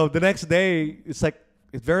 So the next day, it's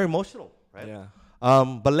very emotional, right? Yeah.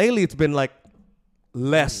 But lately it's been like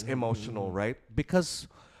less emotional, right? Because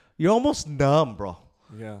you're almost numb, bro.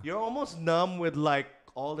 Yeah. You're almost numb with like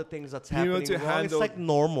all the things that's happening. It's like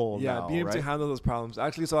normal now, being able to handle those problems.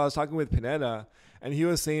 Actually, so I was talking with Pineda, and he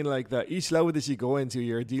was saying like that each level that you go into,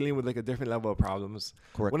 you're dealing with like a different level of problems.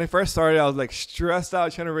 Correct. When I first started, I was like stressed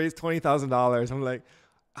out trying to raise $20,000. I'm like,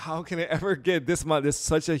 how can I ever get this amount? There's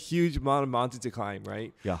such a huge amount of mountain to climb,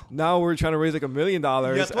 right? Yeah. Now we're trying to raise like $1 million. Yeah,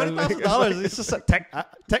 $20,000. It's just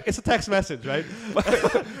it's a text message, right?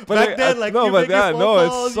 but back then, like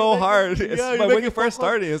it's so hard. But when you first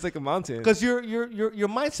started, it's like a mountain. Because your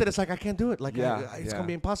mindset is like, I can't do it. Like, it's gonna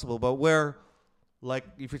be impossible. But where, like,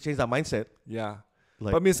 if you change that mindset,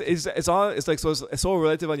 like, but I mean, it's so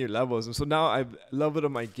relative on your levels, and so now I've leveled up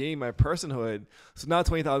my game, my personhood. So now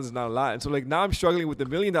 20,000 is not a lot, and so like now I'm struggling with the $1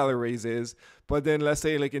 million raises. But then let's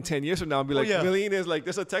say like in 10 years from now, I'll be like, million is like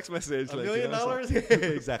there's a text message, $1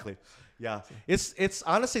 million. Exactly. Yeah. It's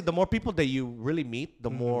honestly, the more people that you really meet, the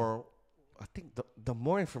more. I think the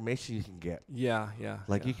more information you can get.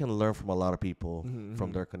 Like you can learn from a lot of people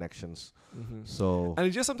from their connections. So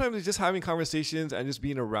and sometimes just having conversations and just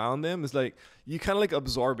being around them is like you kind of like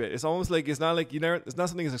absorb it. It's almost like it's not something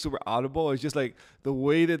that's like super audible. It's just like the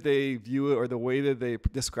way that they view it or the way that they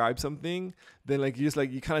describe something. Then like you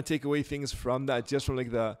kind of take away things from that just from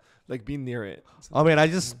like being near it. I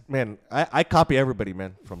mean, I copy everybody,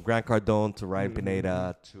 man, from Grant Cardone to Ryan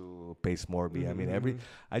Pineda to Pace Morby. I mean,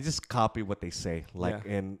 I just copy what they say, like,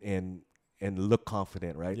 and look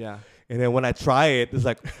confident, right? Yeah. And then when I try it, it's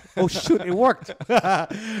like, oh shoot, it worked,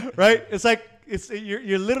 right? It's like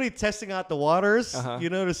you're literally testing out the waters,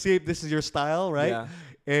 to see if this is your style, right? Yeah.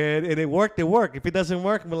 And it worked. It worked. If it doesn't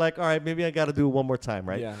work, I'm like, all right, maybe I got to do it one more time,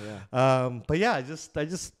 right? But yeah,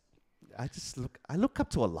 I look up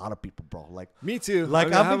to a lot of people, bro. Like me too.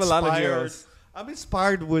 Like I have a lot of heroes. I'm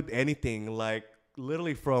inspired with anything, like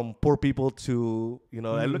literally from poor people to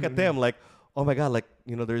I look at them like, oh my god, like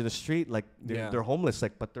they're in the street, like they're homeless,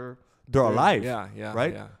 like but they're alive,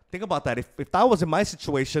 right? Think about that. If that was in my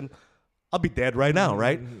situation, I'll be dead right now,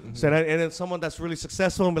 right? So and then someone that's really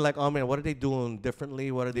successful and be like, oh man, what are they doing differently?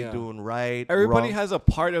 What are they doing right? Everybody wrong? has a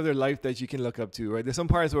part of their life that you can look up to, right? There's some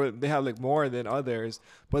parts where they have like more than others,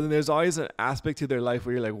 but then there's always an aspect to their life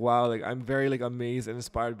where you're like, wow, like I'm very like amazed and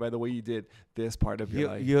inspired by the way you did this part of your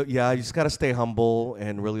life. You just gotta stay humble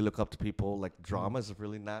and really look up to people. Like drama is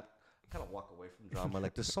really not. Kind of walk away from drama.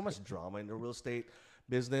 Like there's so much drama in the real estate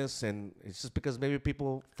business, and it's just because maybe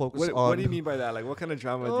people focus on. What do you mean by that? Like, what kind of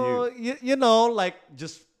drama do you? Like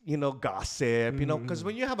just gossip. Because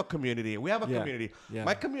when you have a community, we have a community. Yeah.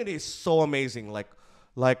 My community is so amazing. Like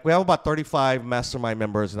we have about 35 mastermind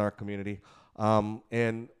members in our community,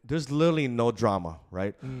 and there's literally no drama,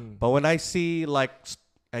 right? But when I see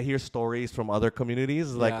I hear stories from other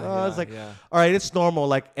communities, all right, it's normal.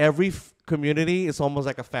 Like every community is almost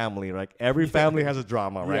like a family. Like every family has a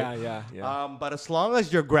drama, right? Yeah. But as long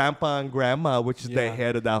as your grandpa and grandma, which is the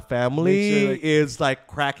head of that family, is like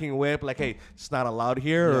cracking whip, like, hey, it's not allowed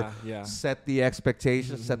here, or set the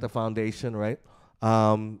expectations, set the foundation, right?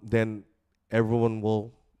 Then everyone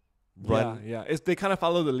will run. They kind of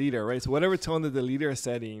follow the leader, right? So whatever tone that the leader is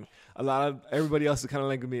setting, everybody else is kind of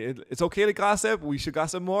like me. It's okay to gossip. We should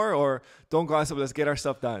gossip more, or don't gossip. Let's get our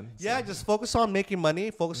stuff done. Yeah, just focus on making money.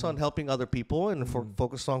 Focus on helping other people, and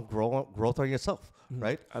focus on growth on yourself.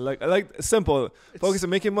 Right? I like simple. Focus on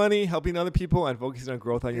making money, helping other people, and focusing on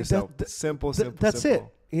growth on yourself. Simple. That's it.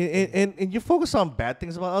 And you focus on bad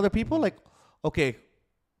things about other people. Like, okay,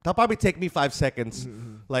 that'll probably take me 5 seconds.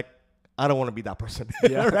 Like, I don't want to be that person,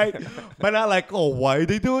 right? But not like, oh, why are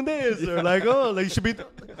they doing this? Or like, oh, they should be.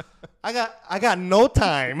 I got no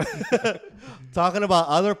time talking about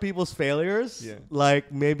other people's failures.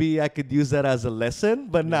 Like maybe I could use that as a lesson,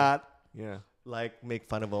 but not like make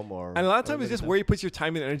fun of them or. And a lot of times it's just where you put your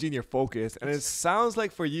time and energy and your focus. And it sounds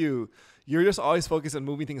like for you, you're just always focused on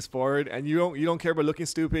moving things forward, and you don't care about looking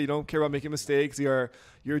stupid. You don't care about making mistakes. You're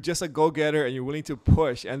just a go-getter, and you're willing to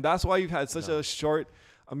push. And that's why you've had such a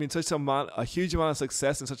huge amount of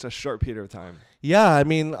success in such a short period of time. Yeah, I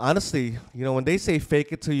mean, honestly, when they say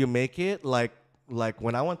fake it till you make it, like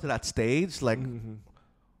when I went to that stage, like,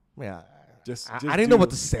 I didn't know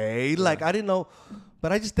what to say. Like, I didn't know,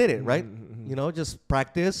 but I just did it, right? Just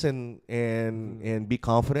practice and be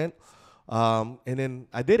confident. And then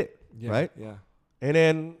I did it, right? Yeah. And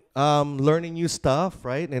then learning new stuff,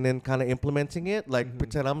 right? And then kind of implementing it, like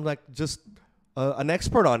pretend I'm like just an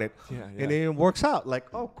expert on it, and it works out. Like,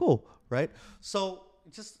 oh, cool, right? So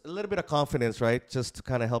just a little bit of confidence, right? Just to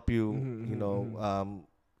kind of help you,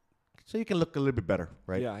 so you can look a little bit better,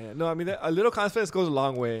 right? Yeah. No, I mean, a little confidence goes a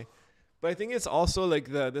long way, but I think it's also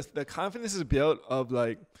like the confidence is built of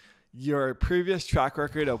like your previous track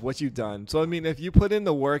record of what you've done. So, I mean, if you put in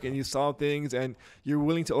the work and you solve things and you're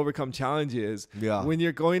willing to overcome challenges, when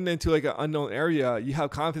you're going into like an unknown area, you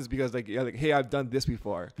have confidence because like, you're like, hey, I've done this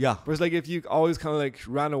before. Yeah. Whereas like if you always kind of like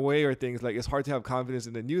ran away or things, like it's hard to have confidence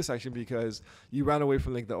in the new section because you ran away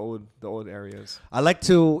from like the old areas. I like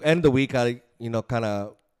to end the week, kind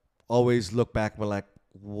of always look back and be like,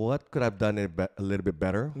 what could I've done a little bit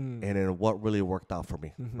better, and then what really worked out for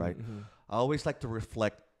me, right? I always like to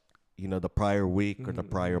reflect, the prior week or the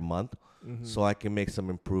prior month, so I can make some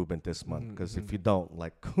improvement this month. Because if you don't,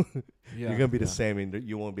 like, you're gonna be the same, and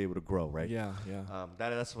you won't be able to grow, right? Yeah.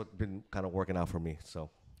 That's what's been kind of working out for me. So,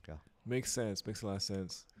 yeah, makes sense. Makes a lot of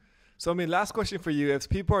sense. So, I mean, last question for you. If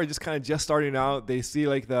people are just starting out, they see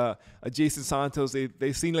like the Jason Santos,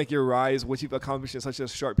 they've seen like your rise, what you've accomplished in such a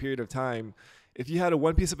short period of time. If you had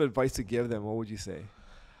one piece of advice to give them, what would you say?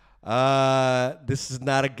 This is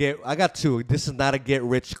not I got two. This is not a get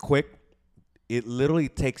rich quick. It literally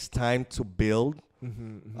takes time to build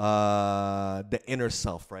the inner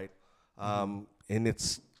self, right? And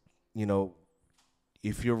it's,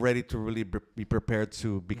 if you're ready to really be prepared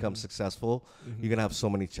to become successful, you're gonna have so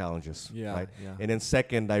many challenges, right? Yeah. And then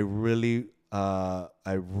second, I really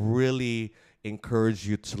encourage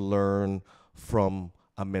you to learn from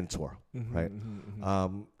a mentor, right?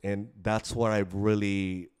 And that's what I've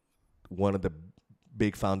really, one of the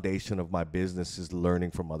big foundation of my business is learning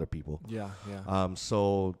from other people.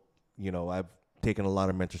 So, I've taken a lot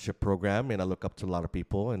of mentorship program, and I look up to a lot of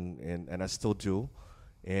people, and I still do.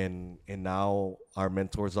 And now our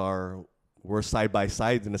mentors we're side by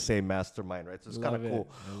side in the same mastermind, right? So it's kind of cool.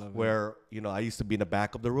 Where I used to be in the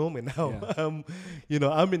back of the room, and now I'm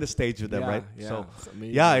in the stage with them, right? So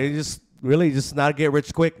it just really just not get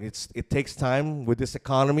rich quick. It takes time with this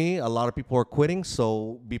economy. A lot of people are quitting,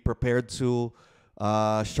 so be prepared to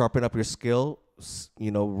sharpen up your skill.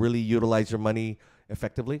 Really utilize your money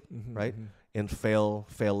effectively, right? And fail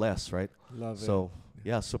less, right? Love it. So.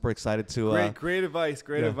 Yeah, super excited to great advice.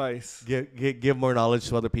 Advice. Give more knowledge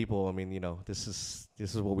to other people. I mean, this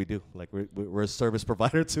is what we do. Like we're a service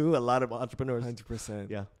provider to a lot of entrepreneurs. 100%.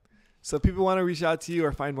 Yeah. So if people want to reach out to you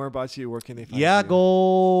or find more about you, where can they find you? Yeah,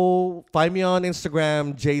 go find me on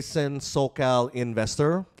Instagram, Jason SoCal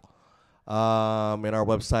Investor. And our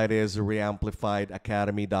website is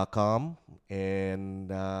reamplifiedacademy.com. And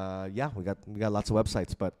we got lots of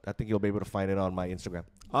websites, but I think you'll be able to find it on my Instagram.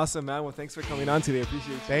 Awesome, man. Well, thanks for coming on today.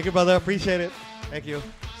 Appreciate you. Thank you, brother. Appreciate it. Thank you.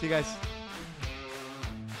 See you guys.